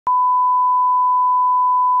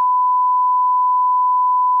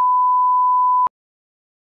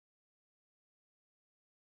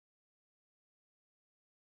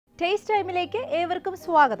Taste ടൈമിലേക്ക് ഏവർക്കും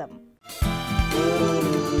സ്വാഗതം.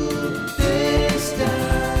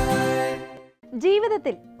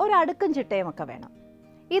 ജീവിതത്തിൽ ഒരു അടുക്കും ചിട്ടയുമൊക്കെ വേണം.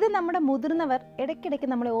 ഇത് നമ്മുടെ മുതിർന്നവർ ഇടയ്ക്കിടയ്ക്ക്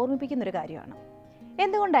നമ്മളെ ഓർമ്മിപ്പിക്കുന്ന ഒരു കാര്യമാണ്.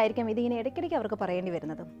 എന്തുകൊണ്ടായിരിക്കും ഇതിങ്ങനെ ഇടയ്ക്കിടയ്ക്ക് അവർക്ക് പറയേണ്ടി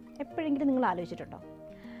വരുന്നത്? എപ്പോഴെങ്കിലും നിങ്ങൾ ആലോചിച്ചിട്ടുണ്ടോ?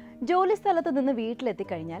 ജോലി സ്ഥലത്ത് നിന്ന്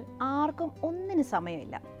വീട്ടിലെത്തിക്കഴിഞ്ഞാൽ ആർക്കും ഒന്നിനും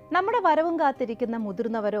സമയമില്ല. നമ്മുടെ വരവും കാത്തിരിക്കുന്ന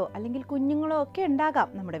മുതിർന്നവരോ അല്ലെങ്കിൽ കുഞ്ഞുങ്ങളോ ഒക്കെ ഉണ്ടാകാം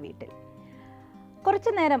നമ്മുടെ വീട്ടിൽ.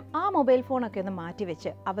 കുറച്ചു നേരം ആ മൊബൈൽ ഫോണൊക്കെ ഒന്ന് മാറ്റിവെച്ച്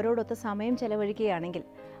അവരോടൊത്ത് സമയം ചെലവഴിക്കുകയാണെങ്കിൽ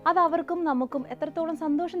അത് അവർക്കും നമുക്കും എത്രത്തോളം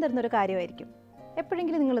സന്തോഷം തരുന്നൊരു കാര്യമായിരിക്കും.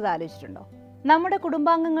 എപ്പോഴെങ്കിലും നിങ്ങളിത് ആലോചിച്ചിട്ടുണ്ടോ? നമ്മുടെ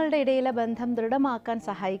കുടുംബാംഗങ്ങളുടെ ഇടയിലെ ബന്ധം ദൃഢമാക്കാൻ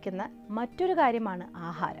സഹായിക്കുന്ന മറ്റൊരു കാര്യമാണ്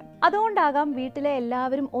ആഹാരം. അതുകൊണ്ടാകാം വീട്ടിലെ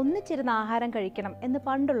എല്ലാവരും ഒന്നിച്ചിരുന്ന് ആഹാരം കഴിക്കണം എന്ന്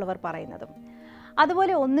പണ്ടുള്ളവർ പറയുന്നതും.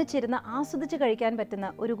 അതുപോലെ ഒന്നിച്ചിരുന്ന് ആസ്വദിച്ച് കഴിക്കാൻ പറ്റുന്ന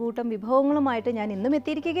ഒരു കൂട്ടം വിഭവങ്ങളുമായിട്ട് ഞാൻ ഇന്നും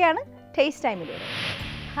എത്തിയിരിക്കുകയാണ് ടേസ്റ്റ് ടൈമിലൂടെ.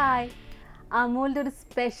 ഹായ്, അമൂലിൻ്റെ ഒരു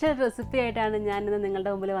സ്പെഷ്യൽ റെസിപ്പി ആയിട്ടാണ് ഞാനിന്ന്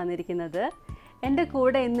നിങ്ങളുടെ മുമ്പിൽ വന്നിരിക്കുന്നത്. എൻ്റെ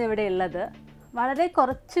കൂടെ ഇന്ന് ഇവിടെ ഉള്ളത് വളരെ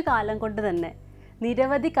കുറച്ച് കാലം കൊണ്ട് തന്നെ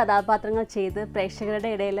നിരവധി കഥാപാത്രങ്ങൾ ചെയ്ത്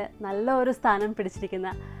പ്രേക്ഷകരുടെ ഇടയിൽ നല്ല ഒരു സ്ഥാനം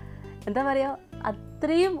പിടിച്ചിരിക്കുന്ന, എന്താ പറയുക,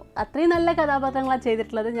 അത്രയും നല്ല കഥാപാത്രങ്ങളാണ്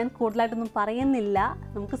ചെയ്തിട്ടുള്ളത്. ഞാൻ കൂടുതലായിട്ടൊന്നും പറയുന്നില്ല.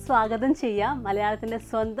 നമുക്ക് സ്വാഗതം ചെയ്യാം മലയാളത്തിൻ്റെ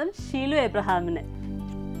സ്വന്തം ഷീലു എബ്രഹാമിനെ.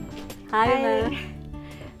 Hi ma'am.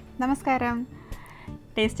 നമസ്കാരം.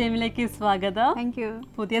 ടേസ്റ്റ് ടൈമിലേക്ക് സ്വാഗതം. Thank you.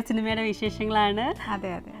 പുതിയ സിനിമയുടെ വിശേഷങ്ങളാണ്. അതെ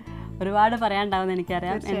അതെ, ഒരുപാട് പറയാനുണ്ടാവും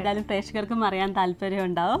എനിക്കറിയാം. എന്തായാലും പ്രേക്ഷകർക്കും അറിയാൻ താല്പര്യം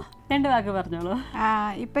ഉണ്ടാവും. 2 വാക്ക് പറഞ്ഞോളൂ.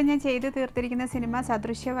 ഇപ്പം ഞാൻ ചെയ്തു തീർത്തിരിക്കുന്ന സിനിമ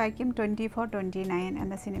സദൃശ്യവാക്യം 24-29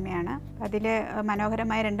 എന്ന സിനിമയാണ്. അതിൽ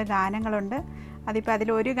മനോഹരമായ 2 ഗാനങ്ങളുണ്ട്.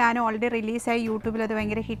 അതിലൊരു ഗാനം ഓൾറെഡി റിലീസായി യൂട്യൂബിൽ അത്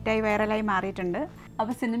ഭയങ്കര ഹിറ്റായി വൈറലായി മാറിയിട്ടുണ്ട്.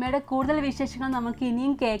 അപ്പോൾ സിനിമയുടെ കൂടുതൽ വിശേഷങ്ങൾ നമുക്ക്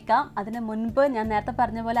ഇനിയും കേൾക്കാം. അതിന് മുൻപ് ഞാൻ നേരത്തെ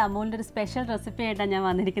പറഞ്ഞ പോലെ അമൂലിൻ്റെ ഒരു സ്പെഷ്യൽ റെസിപ്പി ആയിട്ടാണ് ഞാൻ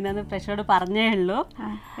വന്നിരിക്കുന്നത്. പ്രേക്ഷകരോട് പറഞ്ഞേ ഉള്ളൂ.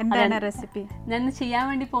 എന്താണ് റെസിപ്പി? ഞാൻ ചെയ്യാൻ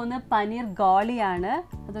വേണ്ടി പോകുന്നത് പനീർ ഗോളിയാണ്.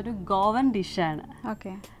 അതൊരു ഗോവൻ ഡിഷാണ്.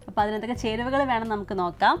 ഓക്കെ. അപ്പോൾ അതിനെന്തൊക്കെ ചേരുവകൾ വേണം നമുക്ക്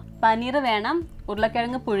നോക്കാം. പനീർ വേണം,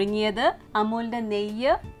 ഉരുളക്കിഴങ്ങ് പുഴുങ്ങിയത്, അമൂലിൻ്റെ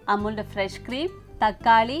നെയ്യ്, അമൂലിൻ്റെ ഫ്രഷ് ക്രീം,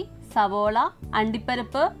 തക്കാളി, സവോള,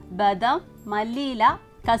 അണ്ടിപ്പരിപ്പ്, ബദാം, മല്ലിയില,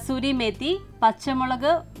 കസൂരി മേത്തി,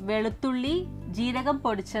 പച്ചമുളക്, വെളുത്തുള്ളി, ജീരകം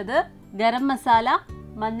പൊടിച്ചത്, ഗരം മസാല,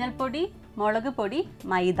 മഞ്ഞൾപ്പൊടി, മുളക് പൊടി,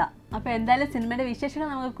 മൈദ. അപ്പോൾ എന്തായാലും സിനിമയുടെ വിശേഷങ്ങൾ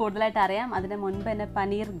നമുക്ക് കൂടുതലായിട്ട് അറിയാം. അതിന് മുൻപ് തന്നെ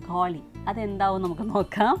പനീർ ഗോളി അതെന്താവും നമുക്ക്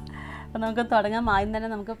നോക്കാം. അപ്പോൾ നമുക്ക് തുടങ്ങാം. ആദ്യം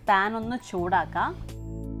തന്നെ നമുക്ക് പാൻ ഒന്ന് ചൂടാക്കാം.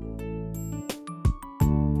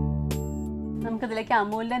 നമുക്കിതിലേക്ക്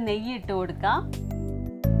അമൂലിൻ്റെ നെയ്യ് ഇട്ട് കൊടുക്കാം.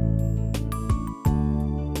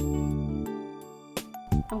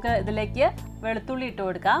 നമുക്ക് ഇതിലേക്ക് വെളുത്തുള്ളി ഇട്ട്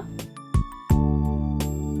കൊടുക്കാം,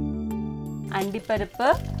 അണ്ടിപ്പരിപ്പ്,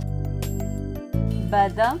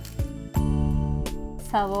 ബദാം,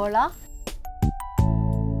 സവോള,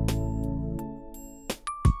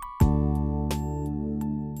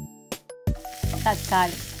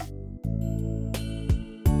 തക്കാളി.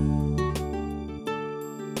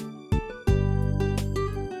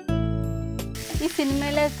 ഈ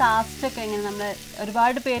സിനിമയിലെ കാസ്റ്റ് ഒക്കെ എങ്ങനെ? നമ്മൾ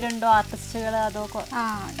ഒരുപാട് പേരുണ്ടോ ആർട്ടിസ്റ്റുകൾ? അതോ?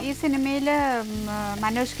 ഈ സിനിമയിൽ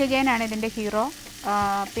മനോജ് കെ ജയനാണ് ഇതിൻ്റെ ഹീറോ.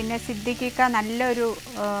 പിന്നെ സിദ്ദിഖിക്ക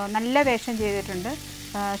നല്ല വേഷം ചെയ്തിട്ടുണ്ട്.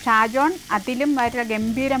 ഷാജോൺ അതിലും വളരെ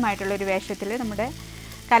ഗംഭീരമായിട്ടുള്ളൊരു വേഷത്തിൽ നമ്മുടെ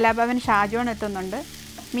കലാഭവൻ ഷാജോൺ എത്തുന്നുണ്ട്.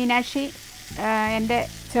 മീനാക്ഷി എൻ്റെ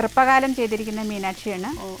ചെറുപ്പകാലം ചെയ്തിരിക്കുന്ന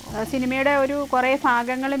മീനാക്ഷിയാണ്. സിനിമയുടെ കുറേ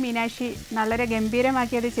ഭാഗങ്ങൾ മീനാക്ഷി വളരെ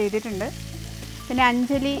ഗംഭീരമാക്കി അത് ചെയ്തിട്ടുണ്ട്. പിന്നെ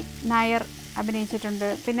അഞ്ജലി നായർ അഭിനയിച്ചിട്ടുണ്ട്.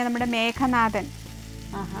 പിന്നെ നമ്മുടെ മേഘനാഥൻ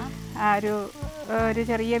ഒരു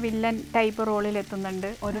ചെറിയ വില്ലൻ ടൈപ്പ് റോളിൽ എത്തുന്നുണ്ട്.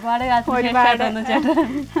 ഒരുപാട്.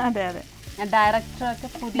 അതെ അതെ.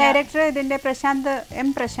 ഡയറക്ടർ ഇതിൻ്റെ പ്രശാന്ത്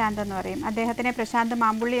എന്ന് പറയും. അദ്ദേഹത്തിനെ പ്രശാന്ത്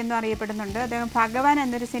മാമ്പുള്ളി എന്നും അറിയപ്പെടുന്നുണ്ട്. അദ്ദേഹം ഭഗവാൻ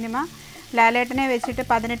എന്നൊരു സിനിമ ലാലേട്ടനെ വെച്ചിട്ട്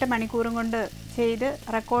 18 മണിക്കൂറും കൊണ്ട് ചെയ്ത്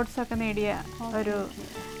റെക്കോർഡ്സൊക്കെ നേടിയ ഒരു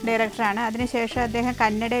ഡയറക്ടറാണ്. അതിനുശേഷം അദ്ദേഹം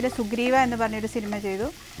കന്നഡയിൽ സുഗ്രീവ എന്ന് പറഞ്ഞൊരു സിനിമ ചെയ്തു.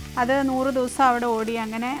 അത് 100 ദിവസം അവിടെ ഓടി.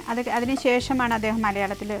 അങ്ങനെ അതിനുശേഷമാണ് അദ്ദേഹം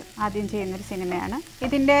മലയാളത്തിൽ ആദ്യം ചെയ്യുന്നൊരു സിനിമയാണ്.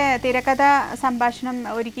 ഇതിൻ്റെ തിരക്കഥ സംഭാഷണം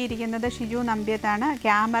ഒരുക്കിയിരിക്കുന്നത് ഷിജു നമ്പ്യത്താണ്.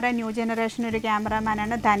 ക്യാമറ ന്യൂ ജനറേഷൻ ഒരു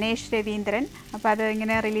ക്യാമറമാനാണ് ധനേഷ് രവീന്ദ്രൻ. അപ്പോൾ അത്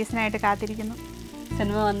ഇങ്ങനെ റിലീസിനായിട്ട് കാത്തിരിക്കുന്നു.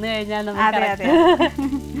 സിനിമ വന്നു കഴിഞ്ഞാൽ അതെ അതെ.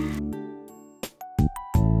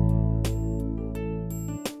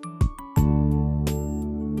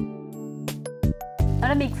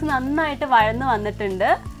 നമ്മുടെ മിക്സ് നന്നായിട്ട് വഴന്ന് വന്നിട്ടുണ്ട്.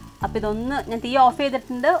 അപ്പോൾ ഇതൊന്ന് ഞാൻ തീ ഓഫ്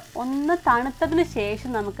ചെയ്തിട്ടുണ്ട്. ഒന്ന് തണുത്തതിന് ശേഷം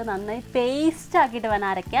നമുക്ക് നന്നായി പേസ്റ്റ് ആക്കിയിട്ട് വേണം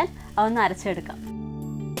അരയ്ക്കാൻ. അതൊന്ന് അരച്ചെടുക്കാം.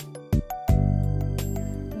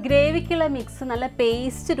 ഗ്രേവിക്കുള്ള മിക്സ് നല്ല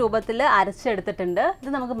പേസ്റ്റ് രൂപത്തിൽ അരച്ചെടുത്തിട്ടുണ്ട്.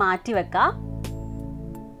 ഇത് നമുക്ക് മാറ്റി വെക്കാം.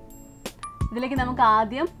 ഇതിലേക്ക് നമുക്ക്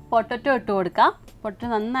ആദ്യം പൊട്ടറ്റോ ഇട്ട് കൊടുക്കാം. പൊട്ടറ്റോ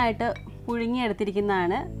നന്നായിട്ട്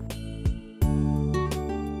പുഴുങ്ങിയെടുത്തിരിക്കുന്നതാണ്.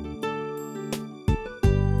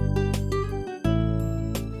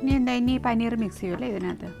 ഇനി ഇതെന്താ ഇനി പനീർ മിക്സ് ചെയ്യുമല്ലേ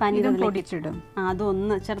ഇതിനകത്ത്? പനീർ പൊടിച്ചിടും.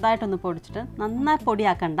 അതൊന്ന് ചെറുതായിട്ടൊന്ന് പൊടിച്ചിട്ട്, നന്നായി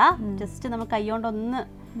പൊടിയാക്കണ്ട, ജസ്റ്റ് നമ്മൾ കൈ കൊണ്ടൊന്ന്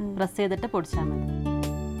പ്രസ് ചെയ്തിട്ട് പൊടിച്ചാൽ മതി.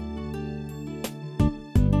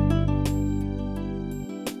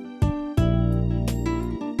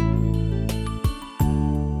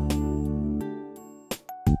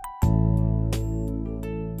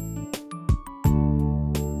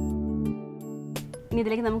 ഇനി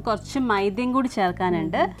ഇതിലേക്ക് നമുക്ക് കുറച്ച് മൈദയും കൂടി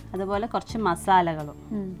ചേർക്കാനുണ്ട്, അതുപോലെ കുറച്ച് മസാലകളും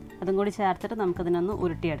അതും കൂടി ചേർത്തിട്ട് നമുക്കതിനൊന്ന്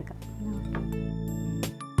ഉരുട്ടിയെടുക്കാം.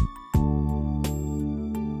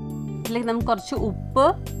 ഇതിലേക്ക് നമുക്ക് കുറച്ച് ഉപ്പ്,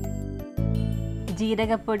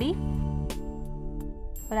 ജീരകപ്പൊടി,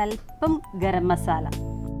 ഒരല്പം ഗരം മസാല,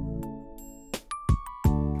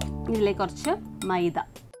 ഇതിലേക്ക് കുറച്ച് മൈദ,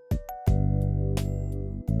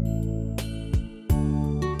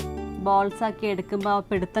 ബോൾസ് ആക്കി എടുക്കുമ്പോൾ ആ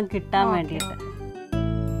പിടുത്തം കിട്ടാൻ വേണ്ടിയിട്ട്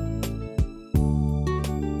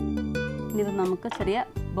ഇത് നമുക്ക് ചെറിയ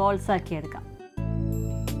ബോൾസ് ആക്കി എടുക്കാം.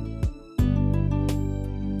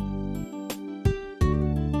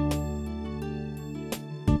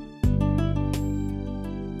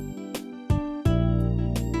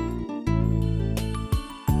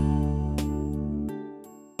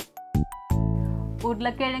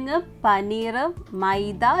 ഉരുളക്കിഴങ്ങ്, പനീർ,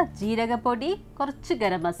 മൈദ, ജീരകപ്പൊടി, കുറച്ച്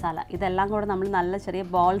ഗരം മസാല, ഇതെല്ലാം കൂടെ നമ്മൾ നല്ല ചെറിയ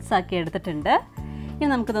ബോൾസ് ആക്കി എടുത്തിട്ടുണ്ട്.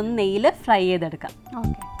 ഇനി നമുക്കിതൊന്ന് നെയ്യിൽ ഫ്രൈ ചെയ്തെടുക്കാം.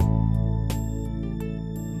 ഓക്കെ.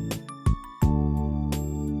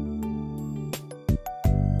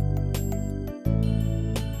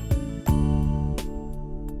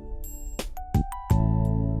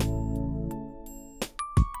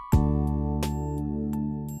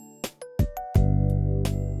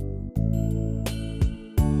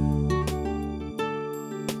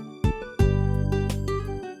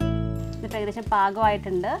 ഏകദേശം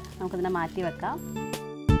പാകമായിട്ടുണ്ട്, നമുക്കിതിനെ മാറ്റി വെക്കാം.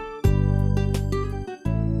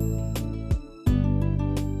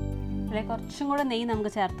 ഇതിലേക്ക് കുറച്ചും കൂടെ നെയ്യ്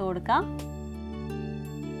നമുക്ക് ചേർത്ത് കൊടുക്കാം.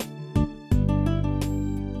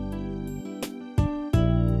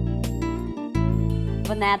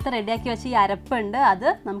 അപ്പോൾ നേരത്തെ റെഡിയാക്കി വെച്ച ഈ അരപ്പുണ്ട്, അത്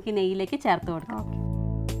നമുക്ക് ഈ നെയ്യിലേക്ക് ചേർത്ത് കൊടുക്കാം.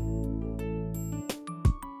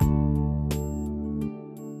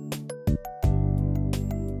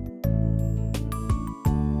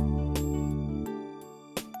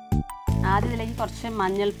 ആദ്യം ഇതിലേക്ക് കുറച്ച്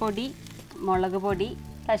മഞ്ഞൾപ്പൊടി, മുളക് പൊടി,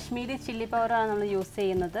 കശ്മീരി ചില്ലി പൗഡറാണ് നമ്മൾ യൂസ്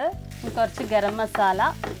ചെയ്യുന്നത്, കുറച്ച് ഗരം മസാല,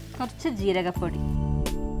 കുറച്ച് ജീരകപ്പൊടി.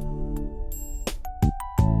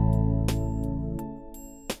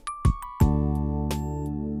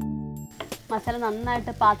 മസാല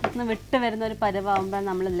നന്നായിട്ട് പാത്രത്തിൽ നിന്ന് വിട്ട് വരുന്ന ഒരു പരുവാകുമ്പോൾ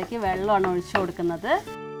നമ്മളിതിലേക്ക് വെള്ളമാണ് ഒഴിച്ചു കൊടുക്കുന്നത്.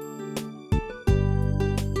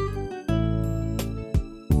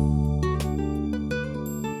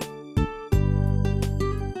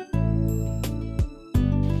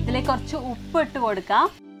 ഇതിലേക്ക് കുറച്ച് ഉപ്പ് ഇട്ട് കൊടുക്കാം.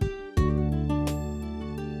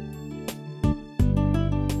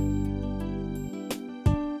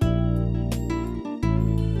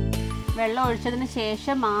 വെള്ളം ഒഴിച്ചതിന്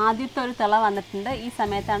ശേഷം ആദ്യത്തെ ഒരു തിള വന്നിട്ടുണ്ട്. ഈ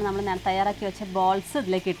സമയത്താണ് നമ്മൾ തയ്യാറാക്കി വെച്ച ബോൾസ്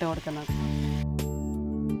ഇതിലേക്ക് ഇട്ട് കൊടുക്കുന്നത്.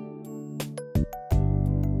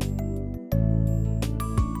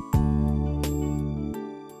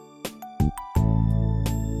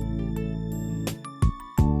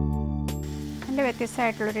 നല്ല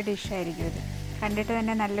വ്യത്യസ്തമായിട്ടുള്ളൊരു ഡിഷായിരിക്കും ഇത്. കണ്ടിട്ട്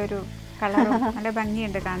തന്നെ നല്ലൊരു കളറും നല്ല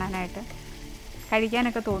ഭംഗിയുണ്ട് കാണാനായിട്ട്.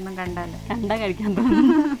 കഴിക്കാനൊക്കെ തോന്നും കണ്ടാൽ. കഴിക്കാൻ തോന്നും.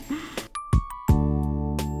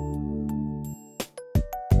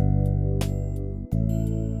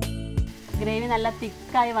 ഗ്രേവി നല്ല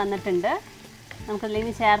തിക്കായി വന്നിട്ടുണ്ട്.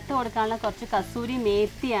 നമുക്കതിലേക്ക് ചേർത്ത് കൊടുക്കാനുള്ള കുറച്ച് കസൂരി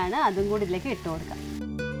മേത്തിയാണ്, അതും കൂടി ഇതിലേക്ക് ഇട്ട് കൊടുക്കാം.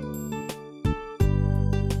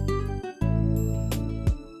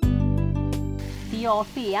 തീ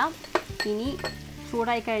ഓഫ് ചെയ്യാം. ഇനി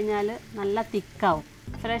ചൂടായി കഴിഞ്ഞാൽ നല്ല തിക്കാവും.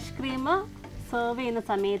 ഫ്രഷ് ക്രീം സെർവ് ചെയ്യുന്ന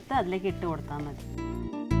സമയത്ത് അതിലേക്ക് ഇട്ട് കൊടുത്താൽ മതി.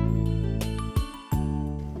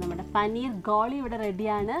 നമ്മുടെ പനീർ ഗോളി ഇവിടെ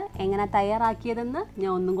റെഡിയാണ്. എങ്ങനെ തയ്യാറാക്കിയതെന്ന്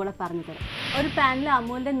ഞാൻ ഒന്നും കൂടെ പറഞ്ഞു തരാം. ഒരു പാനിൽ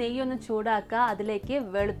അമൂലിൻ്റെ നെയ്യ് ഒന്ന് ചൂടാക്കുക. അതിലേക്ക്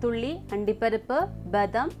വെളുത്തുള്ളി, അണ്ടിപ്പരിപ്പ്,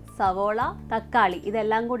 ബദം, സവോള, തക്കാളി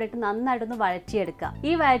ഇതെല്ലാം കൂടി ഇട്ട് നന്നായിട്ടൊന്ന് വഴറ്റിയെടുക്കുക.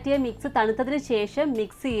 ഈ വഴറ്റിയ മിക്സ് തണുത്തതിന് ശേഷം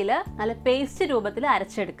മിക്സിയിൽ നല്ല പേസ്റ്റ് രൂപത്തിൽ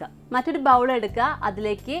അരച്ചെടുക്കുക. മറ്റൊരു ബൗൾ എടുക്കുക.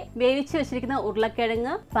 അതിലേക്ക് വേവിച്ച് വെച്ചിരിക്കുന്ന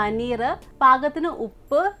ഉരുളക്കിഴങ്ങ്, പനീർ, പാകത്തിന്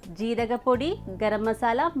ഉപ്പ്, ജീരകപ്പൊടി, ഗരം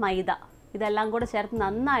മസാല, മൈദ ഇതെല്ലാം കൂടെ ചേർത്ത്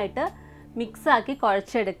നന്നായിട്ട് മിക്സാക്കി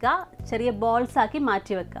കുഴച്ചെടുക്കുക. ചെറിയ ബോൾസ് ആക്കി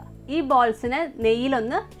മാറ്റി വെക്കുക. ഈ ബോൾസിനെ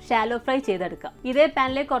നെയ്യിലൊന്ന് ഷാലോ ഫ്രൈ ചെയ്തെടുക്കുക. ഇതേ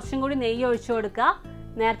പാനിലേക്ക് കുറച്ചും കൂടി നെയ്യ് ഒഴിച്ചു കൊടുക്കുക.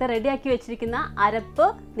 നേരത്തെ റെഡിയാക്കി വെച്ചിരിക്കുന്ന അരപ്പ്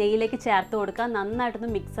നെയ്യിലേക്ക് ചേർത്ത് കൊടുക്കുക. നന്നായിട്ടൊന്ന്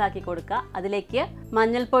മിക്സ് ആക്കി കൊടുക്കുക. അതിലേക്ക്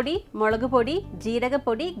മഞ്ഞൾപ്പൊടി, മുളക് പൊടി,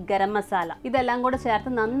 ജീരകപ്പൊടി, ഗരം മസാല ഇതെല്ലാം കൂടെ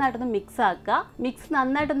ചേർത്ത് നന്നായിട്ടൊന്ന് മിക്സ് ആക്കുക. മിക്സ്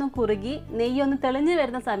നന്നായിട്ടൊന്ന് കുറുകി നെയ്യൊന്ന് തെളിഞ്ഞു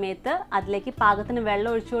വരുന്ന സമയത്ത് അതിലേക്ക് പാകത്തിന്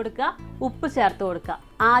വെള്ളം ഒഴിച്ചു കൊടുക്കുക. ഉപ്പ് ചേർത്ത് കൊടുക്കുക.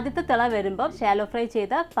 ആദ്യത്തെ തിള വരുമ്പോൾ ഷാലോ ഫ്രൈ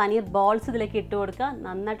ചെയ്ത പനീർ ബോൾസ് ഇതിലേക്ക് ഇട്ട് കൊടുക്കുക.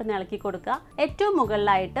 നന്നായിട്ടൊന്ന് ഇളക്കി കൊടുക്കുക. ഏറ്റവും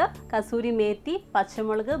മുകളിലായിട്ട് കസൂരി മേത്തി,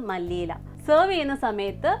 പച്ചമുളക്, മല്ലിയില. സെർവ് ചെയ്യുന്ന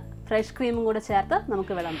സമയത്ത് ഫ്രഷ് ക്രീമും കൂടെ ചേർത്ത്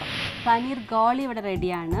നമുക്ക് വിളമ്പാം. പനീർ ഗോളി ഇവിടെ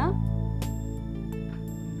റെഡിയാണ്.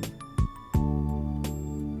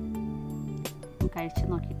 കഴിച്ചു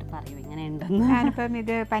നോക്കിയിട്ട് പറയൂ എങ്ങനെയുണ്ടെന്ന്. ഞാനിപ്പം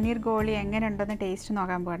ഇത് പനീർ ഗോളി എങ്ങനെയുണ്ടെന്ന് ടേസ്റ്റ്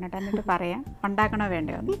നോക്കാൻ പോകണം കേട്ടോ. എന്നിട്ട് പറയാം ഉണ്ടാക്കണോ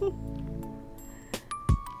വേണ്ടയോ.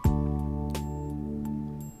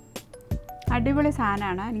 അടിപൊളി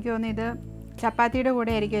സാധനമാണ്. എനിക്ക് തോന്നുന്നു ഇത് ചപ്പാത്തിയുടെ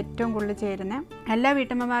കൂടെ ആയിരിക്കും ഏറ്റവും കൂടുതൽ ചേരുന്നത്. എല്ലാ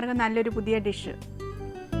വീട്ടമ്മമാർക്കും നല്ലൊരു പുതിയ ഡിഷ്.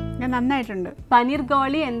 നന്നായിട്ടുണ്ട്. പനീർ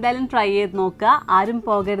ഗോളി എന്തായാലും ട്രൈ ചെയ്ത് നോക്കുക. ആരും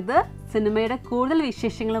പോകരുത്. സിനിമയുടെ കൂടുതൽ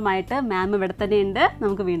വിശേഷങ്ങളുമായിട്ട് മാം ഇവിടെ തന്നെ ഉണ്ട്.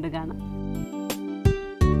 നമുക്ക് വീണ്ടും കാണാം.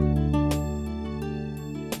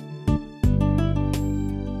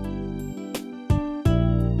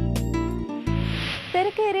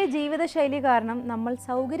 തിരക്കേറിയ ജീവിതശൈലി കാരണം നമ്മൾ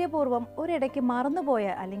സൗകര്യപൂർവ്വം ഒരിടയ്ക്ക് മറന്നുപോയ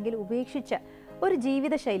അല്ലെങ്കിൽ ഉപേക്ഷിച്ച ഒരു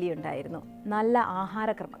ജീവിതശൈലി ഉണ്ടായിരുന്നു, നല്ല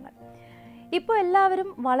ആഹാരക്രമങ്ങൾ. ഇപ്പോൾ എല്ലാവരും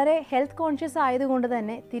വളരെ ഹെൽത്ത് കോൺഷ്യസ് ആയതുകൊണ്ട്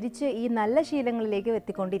തന്നെ തിരിച്ച് ഈ നല്ല ശീലങ്ങളിലേക്ക്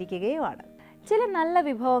എത്തിക്കൊണ്ടിരിക്കുകയുമാണ്. ചില നല്ല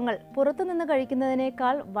വിഭവങ്ങൾ പുറത്തുനിന്ന്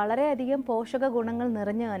കഴിക്കുന്നതിനേക്കാൾ വളരെയധികം പോഷക ഗുണങ്ങൾ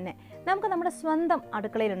നിറഞ്ഞു തന്നെ നമുക്ക് നമ്മുടെ സ്വന്തം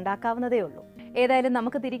അടുക്കളയിൽ ഉണ്ടാക്കാവുന്നതേ ഉള്ളൂ. ഏതായാലും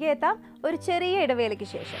നമുക്ക് തിരികെ എത്താം ഒരു ചെറിയ ഇടവേളയ്ക്ക്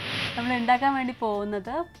ശേഷം. നമ്മൾ ഉണ്ടാക്കാൻ വേണ്ടി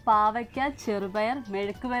പോകുന്നത് പാവയ്ക്ക ചെറുപയർ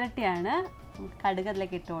മെഴുക്ക് വരട്ടിയാണ്. കടുക്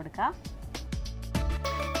അതിലേക്ക് ഇട്ട് കൊടുക്കാം.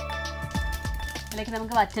 അതിലേക്ക്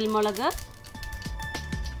നമുക്ക് വറ്റൽമുളക്,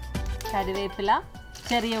 കറിവേപ്പില,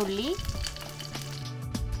 ചെറിയ ഉള്ളി.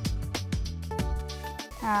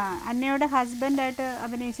 അന്നയുടെ ഹസ്ബൻഡായിട്ട്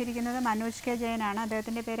അഭിനയിച്ചിരിക്കുന്നത് മനോജ് കെ ജയനാണ്.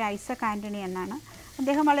 അദ്ദേഹത്തിൻ്റെ പേര് ഐസക് ആൻ്റണി എന്നാണ്.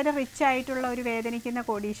 അദ്ദേഹം വളരെ റിച്ച് ആയിട്ടുള്ള ഒരു വേദനിക്കുന്ന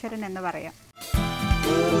കോടീശ്വരൻ എന്ന് പറയാം.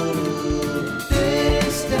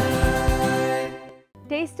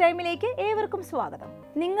 ടേസ്റ്റ് ടൈമിലേക്ക് ഏവർക്കും സ്വാഗതം.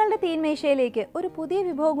 നിങ്ങളുടെ തീൻമേശയിലേക്ക് ഒരു പുതിയ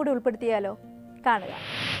വിഭവം കൂടി ഉൾപ്പെടുത്തിയാലോ? കാണുക.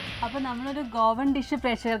 അപ്പോൾ നമ്മളൊരു ഗോവൻ ഡിഷ്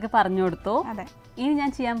പ്രേക്ഷകർക്ക് പറഞ്ഞു കൊടുത്തു. അതെ, ഇനി ഞാൻ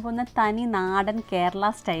ചെയ്യാൻ പോകുന്ന തനി നാടൻ കേരള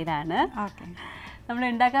സ്റ്റൈലാണ്. ഓക്കെ. നമ്മൾ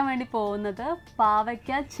ഉണ്ടാക്കാൻ വേണ്ടി പോകുന്നത്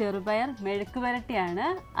പാവയ്ക്ക ചെറുപയർ മെഴുക്ക് വരട്ടിയാണ്.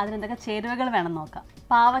 അതിനെന്തൊക്കെ ചേരുവകൾ വേണം നോക്കാം.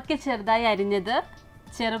 പാവയ്ക്ക ചെറുതായി അരിഞ്ഞത്,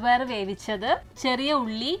 ചെറുപയർ വേവിച്ചത്, ചെറിയ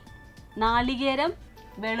ഉള്ളി, നാളികേരം,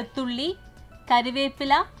 വെളുത്തുള്ളി,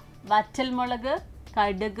 കരിവേപ്പില, വറ്റൽമുളക്,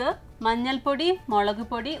 കടുക്, മഞ്ഞൾപ്പൊടി, മുളക്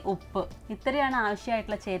പൊടി, ഉപ്പ്. ഇത്രയാണ്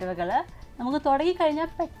ആവശ്യമായിട്ടുള്ള ചേരുവകൾ. നമുക്ക് തുടങ്ങിക്കഴിഞ്ഞാൽ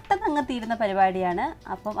പെട്ടെന്ന് അങ്ങ് തീരുന്ന പരിപാടിയാണ്.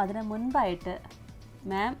 അപ്പം അതിന് മുൻപായിട്ട്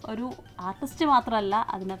മാം ഒരു ആർട്ടിസ്റ്റ് മാത്രമല്ല,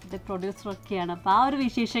 അതിനകത്തെ പ്രൊഡ്യൂസറൊക്കെയാണ്. അപ്പോൾ ആ ഒരു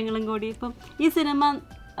വിശേഷങ്ങളും കൂടി. ഇപ്പം ഈ സിനിമ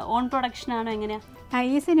ഓൺ പ്രൊഡക്ഷനാണോ എങ്ങനെയാണ്?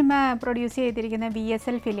 ഈ സിനിമ പ്രൊഡ്യൂസ് ചെയ്തിരിക്കുന്ന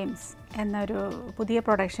VSL ഫിലിംസ് എന്നൊരു പുതിയ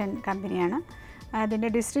പ്രൊഡക്ഷൻ കമ്പനിയാണ്.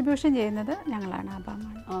 അതിൻ്റെ ഡിസ്ട്രിബ്യൂഷൻ ചെയ്യുന്നത് ഞങ്ങളാണ്,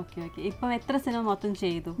 അബാമാണ്. Okay okay. ഇപ്പം എത്ര സിനിമ മൊത്തം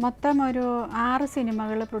ചെയ്തു? മൊത്തം ഒരു 6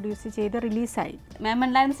 സിനിമകൾ പ്രൊഡ്യൂസ് ചെയ്ത് റിലീസായി. മാം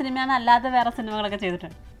ഉണ്ടായിരുന്ന സിനിമയാണ് അല്ലാതെ വേറെ സിനിമകളൊക്കെ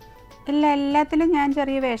ചെയ്തിട്ടുണ്ട്? എല്ലാത്തിലും ഞാൻ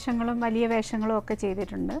ചെറിയ വേഷങ്ങളും വലിയ വേഷങ്ങളും ഒക്കെ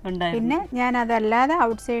ചെയ്തിട്ടുണ്ട്. പിന്നെ ഞാൻ അതല്ലാതെ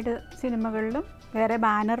ഔട്ട്സൈഡ് സിനിമകളിലും വേറെ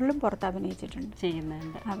ബാനറിലും പുറത്ത് അഭിനയിച്ചിട്ടുണ്ട്,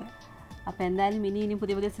 ചെയ്യുന്നുണ്ട്. അതെ. അപ്പോൾ എന്തായാലും ഇനി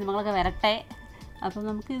പുതിയ പുതിയ സിനിമകളൊക്കെ വരട്ടെ. അപ്പം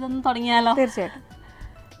നമുക്ക് ഇതൊന്ന് തുടങ്ങിയാലോ? തീർച്ചയായിട്ടും.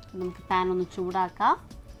 നമുക്ക് പാൻ ഒന്ന് ചൂടാക്കാം.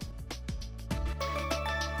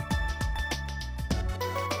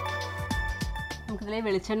 നമുക്കിതിലെ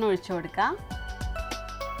വെളിച്ചെണ്ണ ഒഴിച്ചു കൊടുക്കാം.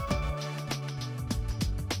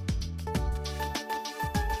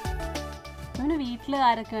 നമ്മുടെ വീട്ടിൽ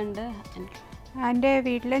ആരൊക്കെ ഉണ്ട്? എൻ്റെ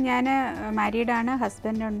വീട്ടിൽ ഞാൻ മാരീഡാണ്,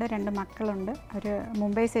 ഹസ്ബൻഡുണ്ട്, 2 മക്കളുണ്ട്. ഒരു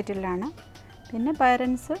മുംബൈ സെറ്റിൽഡാണ്. പിന്നെ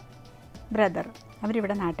പേരൻസ്, ബ്രദർ,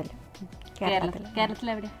 അവരിവിടെ നാട്ടിൽ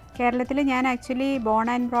കേരളത്തിൽ. ഞാൻ ആക്ച്വലി ബോൺ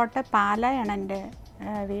ആൻഡ് ബ്രോട്ട് പാലായാണ് എൻ്റെ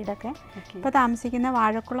വീടൊക്കെ. ഇപ്പോൾ താമസിക്കുന്ന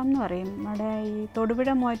വാഴക്കുളം എന്ന് പറയും. അവിടെ ഈ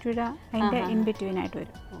തൊടുപുഴ മൂവാറ്റുപുഴ അതിൻ്റെ ഇൻ ബിറ്റ്വീൻ ആയിട്ട്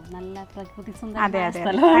വരും. അതെ അതെ,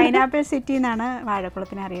 പൈനാപ്പിൾ സിറ്റി എന്നാണ്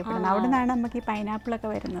വാഴക്കുളത്തിന് അറിയപ്പെടുന്നത്. അവിടെ നിന്നാണ് നമുക്ക് ഈ പൈനാപ്പിളൊക്കെ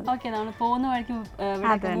വരുന്നത്.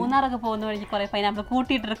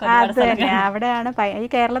 അത് തന്നെ, അവിടെയാണ് ഈ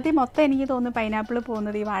കേരളത്തിൽ മൊത്തം എനിക്ക് തോന്നുന്നു പൈനാപ്പിൾ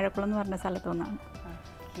പോകുന്നത് ഈ വാഴക്കുളം എന്ന് പറഞ്ഞ സ്ഥലത്തു നിന്നാണ്.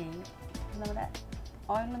 നമ്മുടെ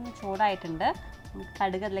ഓയിലൊന്ന് ചൂടായിട്ടുണ്ട്.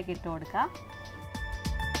 കടുക് അതിലേക്ക് ഇട്ട് കൊടുക്കാം.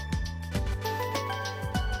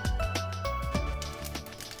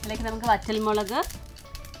 അതിലേക്ക് നമുക്ക് വറ്റൽമുളക്,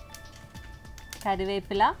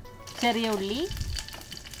 കറിവേപ്പില, ചെറിയ ഉള്ളി,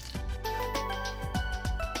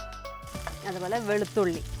 അതുപോലെ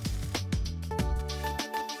വെളുത്തുള്ളി.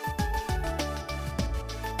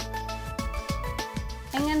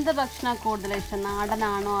 എങ്ങനത്തെ ഭക്ഷണം കൂടുതൽ ഇഷ്ടം?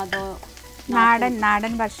 നാടനാണോ അതോ?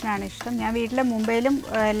 നാടൻ ഭക്ഷണമാണ് ഇഷ്ടം. ഞാൻ വീട്ടിലെ മുംബൈയിലും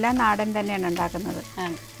എല്ലാം നാടൻ തന്നെയാണ് ഉണ്ടാക്കുന്നത്.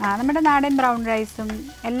 നമ്മുടെ നാടൻ ബ്രൗൺ റൈസും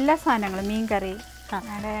എല്ലാ സാധനങ്ങളും, മീൻകറി,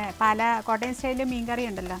 നമ്മുടെ പല കോട്ടയം സ്റ്റൈലിൽ മീൻകറി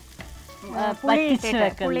ഉണ്ടല്ലോ, പുളി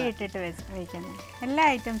ഇട്ടിട്ട് വയ്ക്കുന്നത് എല്ലാ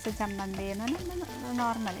ഐറ്റംസും, ചമ്മന്തി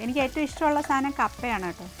നോർമൽ. എനിക്ക് ഏറ്റവും ഇഷ്ടമുള്ള സാധനം കപ്പയാണ്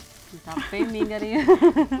കേട്ടോ.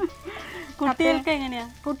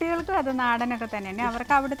 കുട്ടികൾക്കും അത് നാടനൊക്കെ തന്നെയാണ്.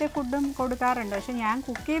 അവർക്ക് അവിടുത്തെ ഫുഡും കൊടുക്കാറുണ്ട്. പക്ഷെ ഞാൻ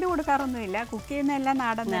കുക്ക് ചെയ്ത് കൊടുക്കാറൊന്നുമില്ല. കുക്ക് ചെയ്യുന്ന എല്ലാം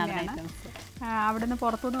നാടൻ തന്നെയാണ്. അവിടുന്ന്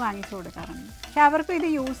പുറത്തുനിന്ന് വാങ്ങിച്ചു കൊടുക്കാറുണ്ട്. പക്ഷെ അവർക്കും ഇത്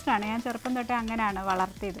യൂസ്ഡാണ്. ഞാൻ ചെറുപ്പം തൊട്ടേ അങ്ങനെയാണ്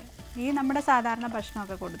വളർത്തിയത്. ഈ നമ്മുടെ സാധാരണ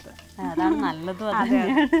ഭക്ഷണമൊക്കെ കൊടുത്ത്. അതെ.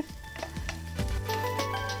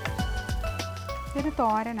 ഇതൊരു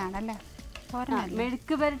തോരനാണല്ലേ?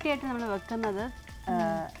 മെഴുക്ക് പുരട്ടിയായിട്ട് നമ്മൾ വെക്കുന്നത്.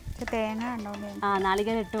 തേങ്ങ ഉണ്ടോ?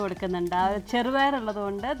 നാളികേരം ഇട്ട് കൊടുക്കുന്നുണ്ട്. ആ ചെറുപയറുള്ളത്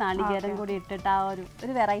കൊണ്ട് നാളികേരം കൂടി ഇട്ടിട്ട് ആ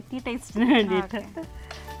ഒരു വെറൈറ്റി ടേസ്റ്റിന് വേണ്ടിയിട്ട്.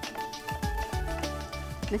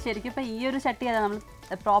 ഇത് ശരിക്കും ഇപ്പം ഈ ഒരു ചട്ടി അതാ, നമ്മൾ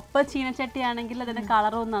പ്രോപ്പർ ചീനച്ചട്ടി ആണെങ്കിൽ അതിന്റെ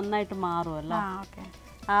കളറും നന്നായിട്ട് മാറുമല്ലോ.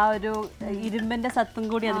 ആ ഒരു ഇരുമ്പിന്റെ സത്തും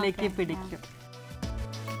കൂടി അതിലേക്ക് പിടിക്കും.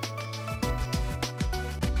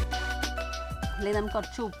 അല്ലെങ്കിൽ നമുക്ക്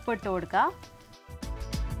കുറച്ച് ഉപ്പ് ഇട്ട് കൊടുക്കാം.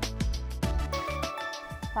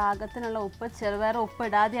 പാകത്തിനുള്ള ഉപ്പ്, ചെറുപയർ ഉപ്പ്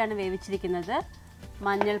ഇടാതെയാണ് വേവിച്ചിരിക്കുന്നത്.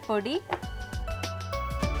 മഞ്ഞൾപ്പൊടി,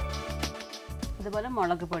 അതുപോലെ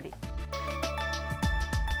മുളക് പൊടി,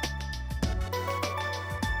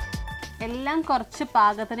 എല്ലാം കുറച്ച്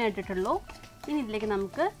പാകത്തിനേ ഇട്ടിട്ടുള്ളൂ. ഇനി ഇതിലേക്ക്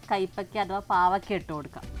നമുക്ക് കൈപ്പക്ക അഥവാ പാവയ്ക്ക ഇട്ട്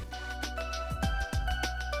കൊടുക്കാം.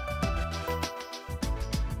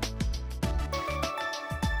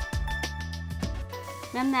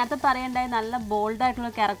 ഞാൻ നേരത്തെ പറയണ്ടായി, നല്ല ബോൾഡായിട്ടുള്ള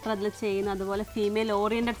ക്യാരക്ടർ അതിൽ ചെയ്യുന്നു. അതുപോലെ ഫീമെയിൽ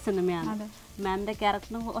ഓറിയന്റഡ് സിനിമയാണ്. മാമിന്റെ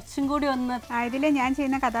ക്യാരക്ടറിന് കുറച്ചും കൂടി ഒന്ന്. ഇതിൽ ഞാൻ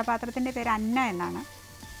ചെയ്യുന്ന കഥാപാത്രത്തിൻ്റെ പേര് അന്ന എന്നാണ്.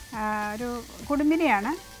 ഒരു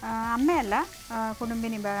കുടുംബിനിയാണ്, അമ്മയല്ല,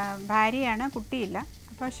 കുടുംബിനി, ഭാര്യയാണ്, കുട്ടിയില്ല.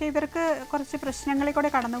 പക്ഷേ ഇവർക്ക് കുറച്ച് പ്രശ്നങ്ങളിൽ കൂടെ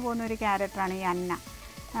കടന്നു പോകുന്ന ഒരു ക്യാരക്ടറാണ് ഈ അന്ന.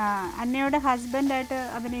 അന്നയുടെ ഹസ്ബൻഡായിട്ട്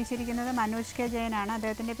അഭിനയിച്ചിരിക്കുന്നത് മനോജ് കെ ജയനാണ്.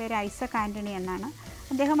 അദ്ദേഹത്തിൻ്റെ പേര് ഐസക് ആൻ്റണി എന്നാണ്.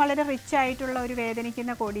 അദ്ദേഹം വളരെ റിച്ച് ആയിട്ടുള്ള ഒരു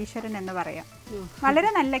വേദനിക്കുന്ന കോടീശ്വരൻ എന്ന് പറയാം. വളരെ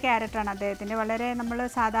നല്ല ക്യാരക്ടറാണ് അദ്ദേഹത്തിൻ്റെ. വളരെ നമ്മൾ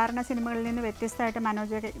സാധാരണ സിനിമകളിൽ നിന്ന് വ്യത്യസ്തമായിട്ട്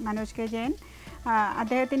മനോജ് കെ ജയൻ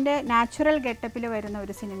അദ്ദേഹത്തിൻ്റെ നാച്ചുറൽ ഗെറ്റപ്പിൽ വരുന്ന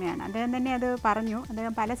ഒരു സിനിമയാണ്. അദ്ദേഹം തന്നെ അത് പറഞ്ഞു.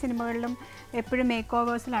 അദ്ദേഹം പല സിനിമകളിലും എപ്പോഴും മേക്ക്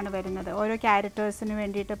ഓവേഴ്സിലാണ് വരുന്നത്. ഓരോ ക്യാരക്ടേഴ്സിന്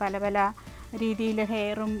വേണ്ടിയിട്ട് പല പല രീതിയിൽ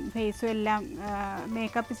ഹെയറും ഫേസും എല്ലാം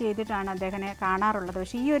മേക്കപ്പ് ചെയ്തിട്ടാണ് അദ്ദേഹത്തിനെ കാണാറുള്ളത്.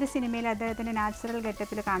 പക്ഷേ ഈ ഒരു സിനിമയിൽ അദ്ദേഹത്തിൻ്റെ നാച്ചുറൽ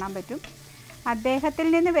ഗെറ്റപ്പിൽ കാണാൻ പറ്റും. അദ്ദേഹത്തിൽ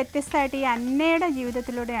നിന്ന് വ്യത്യസ്തമായിട്ട് ഈ അന്നയുടെ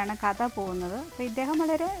ജീവിതത്തിലൂടെയാണ് കഥ പോകുന്നത്. അപ്പോൾ ഇദ്ദേഹം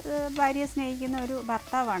വളരെ ഭാര്യയെ സ്നേഹിക്കുന്ന ഒരു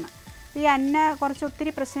ഭർത്താവാണ്. ഈ അന്ന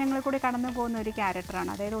ഒത്തിരി പ്രശ്നങ്ങളിൽ കൂടി കടന്നു പോകുന്ന ഒരു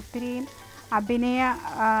ക്യാരക്ടറാണ്. അതായത് ഒത്തിരിയും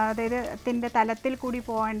അതായത് തലത്തിൽ കൂടി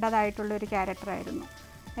പോകേണ്ടതായിട്ടുള്ളൊരു ക്യാരക്ടറായിരുന്നു.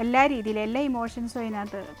 എല്ലാ രീതിയിലും എല്ലാ ഇമോഷൻസും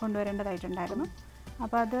അതിനകത്ത് കൊണ്ടുവരേണ്ടതായിട്ടുണ്ടായിരുന്നു.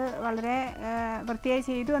 അപ്പോൾ അത് വളരെ വൃത്തിയായി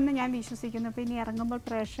ചെയ്തു എന്ന് ഞാൻ വിശ്വസിക്കുന്നു. അപ്പോൾ ഇനി ഇറങ്ങുമ്പോൾ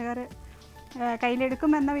പ്രേക്ഷകർ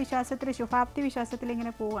കയ്യിലെടുക്കുമെന്ന വിശ്വാസത്തിൽ, ശുഭാപ്തി വിശ്വാസത്തിൽ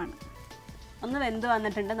ഇങ്ങനെ പോവുകയാണ്. ഒന്ന് വെന്ത്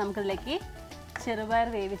വന്നിട്ടുണ്ട്. നമുക്കിതിലേക്ക് ചെറുപയർ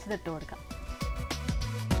വേവിച്ചതിട്ട് കൊടുക്കാം.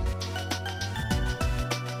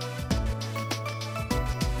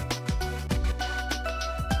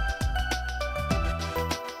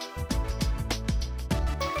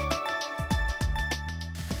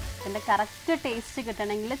 ഇതിൻ്റെ കറക്റ്റ് ടേസ്റ്റ്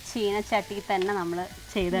കിട്ടണമെങ്കിൽ ചീനച്ചട്ടി തന്നെ നമ്മൾ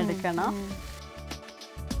ചെയ്തെടുക്കണം.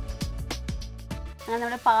 അങ്ങനെ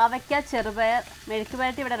നമ്മുടെ പാവയ്ക്ക ചെറുപയർ മെഴുക്ക്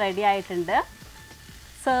പുരട്ടി ഇവിടെ റെഡി ആയിട്ടുണ്ട്.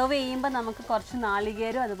 സെർവ് ചെയ്യുമ്പോൾ നമുക്ക് കുറച്ച്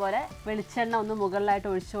നാളികേരം അതുപോലെ വെളിച്ചെണ്ണ ഒന്ന് മുകളിലായിട്ട്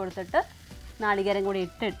ഒഴിച്ചു കൊടുത്തിട്ട് നാളികേരം കൂടി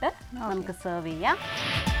ഇട്ടിട്ട് നമുക്ക് സെർവ് ചെയ്യാം.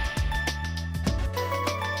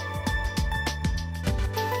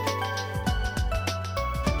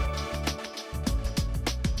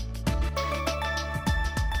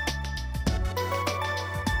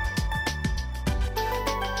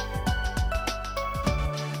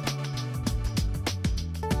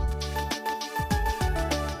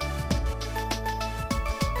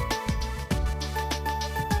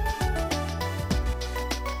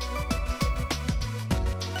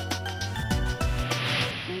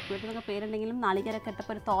 പേരുണ്ടെങ്കിലും നാളികേരൊക്കെ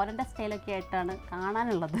ഇട്ടപ്പോൾ ഒരു തോരൻ്റെ സ്റ്റൈലൊക്കെ ആയിട്ടാണ്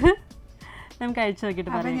കാണാനുള്ളത്. നമുക്ക് കഴിച്ചു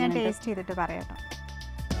നോക്കിയിട്ട് പറയാം. ഞാൻ ടേസ്റ്റ് ചെയ്തിട്ട് പറയാട്ടോ.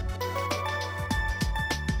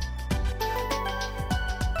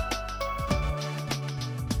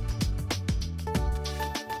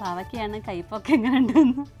 പാവയ്ക്കയാണ്. കയ്പ്പൊക്കെ എങ്ങനെ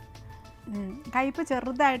ഉണ്ടെന്ന്? കയ്പ്പ്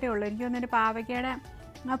ചെറുതായിട്ടേ ഉള്ളൂ. എനിക്ക് തോന്നുന്നൊരു പാവയ്ക്കയുടെ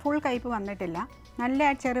ഫുൾ കയ്പ്പ് വന്നിട്ടില്ല.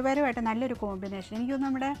 നല്ല ചെറുപയറുമായിട്ട് നല്ലൊരു കോമ്പിനേഷൻ. എനിക്ക്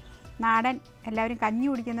തോന്നുന്നു നമ്മുടെ നാടൻ എല്ലാവരും കഞ്ഞി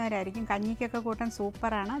കുടിക്കുന്നവരായിരിക്കും. കഞ്ഞിക്കൊക്കെ കൂട്ടാൻ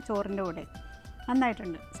സൂപ്പറാണ്. ചോറിൻ്റെ കൂടെ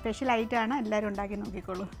നന്നായിട്ടുണ്ട്. സ്പെഷ്യൽ ഐറ്റമാണ്. എല്ലാവരും ഉണ്ടാക്കി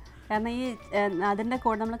നോക്കിക്കോളൂ. കാരണം ഈ അതിൻ്റെ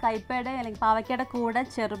കൂടെ നമ്മൾ കയ്പ്പയുടെ അല്ലെങ്കിൽ പാവയ്ക്കയുടെ കൂടെ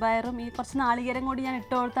ചെറുപയറും ഈ കുറച്ച് നാളികേരം കൂടി ഞാൻ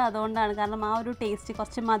ഇട്ട് കൊടുത്തത് അതുകൊണ്ടാണ്. കാരണം ആ ഒരു ടേസ്റ്റ്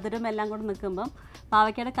കുറച്ച് മധുരം എല്ലാം കൂടെ നിൽക്കുമ്പം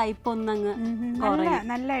പാവയ്ക്കയുടെ കയ്പ്പൊന്നങ്ങ്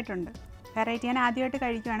നല്ലതായിട്ടുണ്ട്. വെറൈറ്റി ഞാൻ ആദ്യമായിട്ട്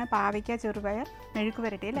കഴിക്കുകയാണ്. പാവയ്ക്ക ചെറുപയർ മെഴുക്ക്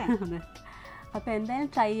പുരട്ടി അല്ലേ? അതെ. അപ്പോൾ എന്തായാലും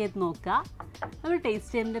ട്രൈ ചെയ്ത് നോക്കുക. നമ്മൾ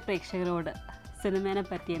ടേസ്റ്റ് ടൈമിൻ്റെ പ്രേക്ഷകരോട് സിനിമേനെ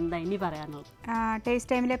പറ്റി എന്താ ഇനി പറയാനുള്ളത്? ടേസ്റ്റ്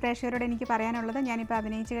ടൈമിലെ പ്രേക്ഷകരോട് എനിക്ക് പറയാനുള്ളത്, ഞാനിപ്പോൾ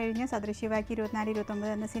അഭിനയിച്ച് കഴിഞ്ഞ് സദൃശ്യവാക്കി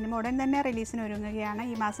 24-29 എന്ന സിനിമ ഉടൻ തന്നെ റിലീസിന് ഒരുങ്ങുകയാണ്.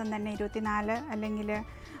 ഈ മാസം തന്നെ 24 അല്ലെങ്കിൽ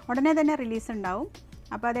ഉടനെ തന്നെ റിലീസ് ഉണ്ടാവും.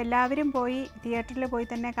 അപ്പോൾ അതെല്ലാവരും പോയി തിയേറ്ററിൽ പോയി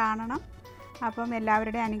തന്നെ കാണണം. അപ്പം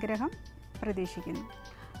എല്ലാവരുടെയും അനുഗ്രഹം പ്രതീക്ഷിക്കുന്നു.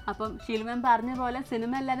 അപ്പം ഷീലുമാം പറഞ്ഞ പോലെ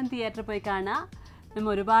സിനിമ എല്ലാവരും തിയേറ്ററിൽ പോയി കാണുക. നമ്മൾ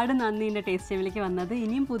ഒരുപാട് നന്ദി എൻ്റെ ടേസ്റ്റ് ടൈമിലേക്ക് വന്നത്.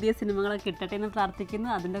 ഇനിയും പുതിയ സിനിമകളൊക്കെ കിട്ടട്ടെ എന്ന് പ്രാർത്ഥിക്കുന്നു.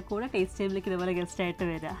 അതിൻ്റെ കൂടെ ടേസ്റ്റ് ടൈമിലേക്ക് ഇതുപോലെ ഗസ്റ്റായിട്ട്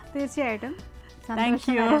വരിക. തീർച്ചയായിട്ടും താങ്ക്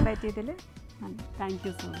യു. പറ്റിയതിൽ നന്ദി. Thank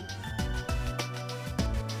you so much.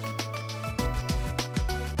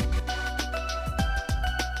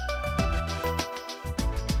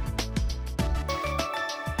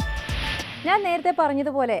 ഞാൻ നേരത്തെ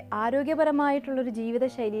പറഞ്ഞതുപോലെ ആരോഗ്യപരമായിട്ടുള്ളൊരു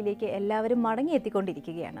ജീവിതശൈലിയിലേക്ക് എല്ലാവരും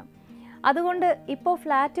മടങ്ങിയെത്തിക്കൊണ്ടിരിക്കുകയാണ്. അതുകൊണ്ട് ഇപ്പോൾ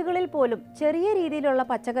ഫ്ലാറ്റുകളിൽ പോലും ചെറിയ രീതിയിലുള്ള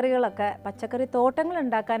പച്ചക്കറി തോട്ടങ്ങൾ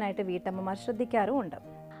ഉണ്ടാക്കാനായിട്ട് വീട്ടമ്മമാർ ശ്രദ്ധിക്കാറുമുണ്ട്.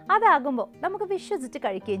 അതാകുമ്പോൾ നമുക്ക് വിശ്വസിച്ച്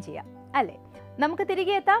കഴിക്കുകയും ചെയ്യാം, അല്ലേ? നമുക്ക്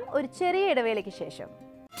തിരികെ എത്താം ഒരു ചെറിയ ഇടവേളയ്ക്ക് ശേഷം.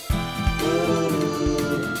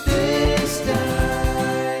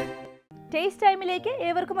 ടേസ്റ്റ് ടൈമിലേക്ക്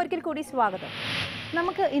ഏവർക്കും ഒരിക്കൽ കൂടി സ്വാഗതം.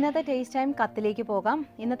 നമുക്ക് ഇന്നത്തെ ടേസ്റ്റ് ടൈം കത്തിലേക്ക് പോകാം.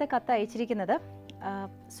 ഇന്നത്തെ കത്ത് അയച്ചിരിക്കുന്നത്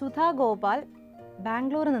സുധാ ഗോപാൽ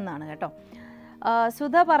ബാംഗ്ലൂരിൽ നിന്നാണ് കേട്ടോ.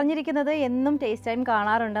 സുധ പറഞ്ഞിരിക്കുന്നത് എന്നും ടേസ്റ്റ് ടൈം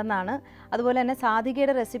കാണാറുണ്ടെന്നാണ്. അതുപോലെ തന്നെ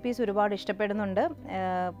സാധികയുടെ റെസിപ്പീസ് ഒരുപാട് ഇഷ്ടപ്പെടുന്നുണ്ട്,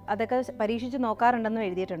 അതൊക്കെ പരീക്ഷിച്ച് നോക്കാറുണ്ടെന്നും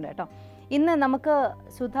എഴുതിയിട്ടുണ്ട് കേട്ടോ. ഇന്ന് നമുക്ക്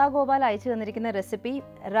സുധാ ഗോപാൽ അയച്ചു തന്നിരിക്കുന്ന റെസിപ്പി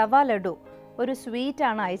റവ ലഡു, ഒരു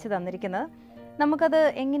സ്വീറ്റാണ് അയച്ചു തന്നിരിക്കുന്നത്. നമുക്കത്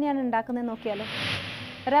എങ്ങനെയാണ് ഉണ്ടാക്കുന്നത് നോക്കിയാലോ.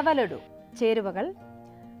 റവ ലഡു ചേരുവകൾ: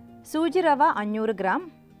 സൂചി റവ 500 ഗ്രാം,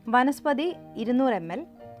 വനസ്പതി 200 ml,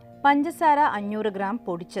 പഞ്ചസാര 500 ഗ്രാം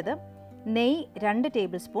പൊടിച്ചത്, നെയ്യ് 2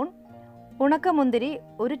 ടേബിൾ സ്പൂൺ, ഉണക്കമുന്തിരി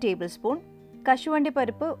 1 ടേബിൾ സ്പൂൺ, കശുവണ്ടി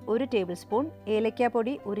പരിപ്പ് 1 ടേബിൾ സ്പൂൺ,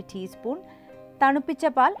 ഏലക്കാപ്പൊടി 1 ടീസ്പൂൺ, തണുപ്പിച്ച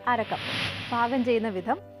പാൽ 1/2 കപ്പ്. പാകം ചെയ്യുന്ന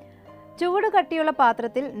വിധം: ചൂട് കട്ടിയുള്ള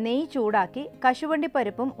പാത്രത്തിൽ നെയ്യ് ചൂടാക്കി കശുവണ്ടി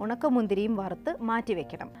പരിപ്പും ഉണക്കമുന്തിരിയും വറുത്ത്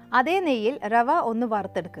മാറ്റിവെക്കണം. അതേ നെയ്യിൽ റവ ഒന്ന്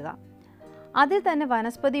വറുത്തെടുക്കുക. അതിൽ തന്നെ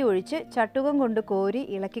വനസ്പതി ഒഴിച്ച് ചട്ടുകം കൊണ്ട് കോരി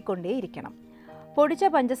ഇളക്കിക്കൊണ്ടേയിരിക്കണം. പൊടിച്ച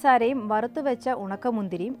പഞ്ചസാരയും വറുത്തുവെച്ച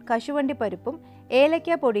ഉണക്കമുന്തിരിയും കശുവണ്ടി പരിപ്പും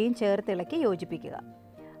ഏലക്കാപ്പൊടിയും ചേർത്തിളക്കി യോജിപ്പിക്കുക.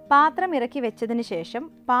 പാത്രം ഇറക്കി വെച്ചതിന് ശേഷം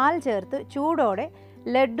പാൽ ചേർത്ത് ചൂടോടെ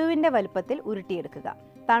ലഡുവിൻ്റെ വലുപ്പത്തിൽ ഉരുട്ടിയെടുക്കുക.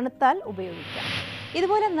 തണുത്താൽ ഉപയോഗിക്കാം.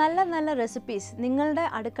 ഇതുപോലെ നല്ല നല്ല റെസിപ്പീസ് നിങ്ങളുടെ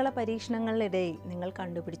അടുക്കള പരീക്ഷണങ്ങളിനിടയിൽ നിങ്ങൾ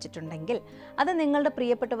കണ്ടുപിടിച്ചിട്ടുണ്ടെങ്കിൽ, അത് നിങ്ങളുടെ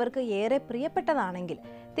പ്രിയപ്പെട്ടവർക്ക് ഏറെ പ്രിയപ്പെട്ടതാണെങ്കിൽ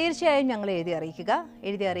തീർച്ചയായും ഞങ്ങൾ എഴുതി അറിയിക്കുക.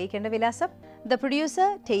 എഴുതി അറിയിക്കേണ്ട വിലാസം: the producer,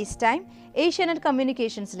 taste time, Asianet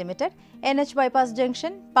communications limited, NH bypass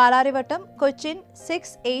junction, Palarivattom, Cochin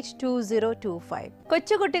 682025.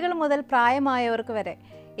 കൊച്ചുകുട്ടികൾ മുതൽ പ്രായമായവർക്ക് വരെ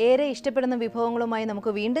ഏറെ ഇഷ്ടപ്പെടുന്ന വിഭവങ്ങളുമായി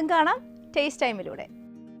നമുക്ക് വീണ്ടും കാണാം ടേസ്റ്റ് ടൈമിലൂടെ.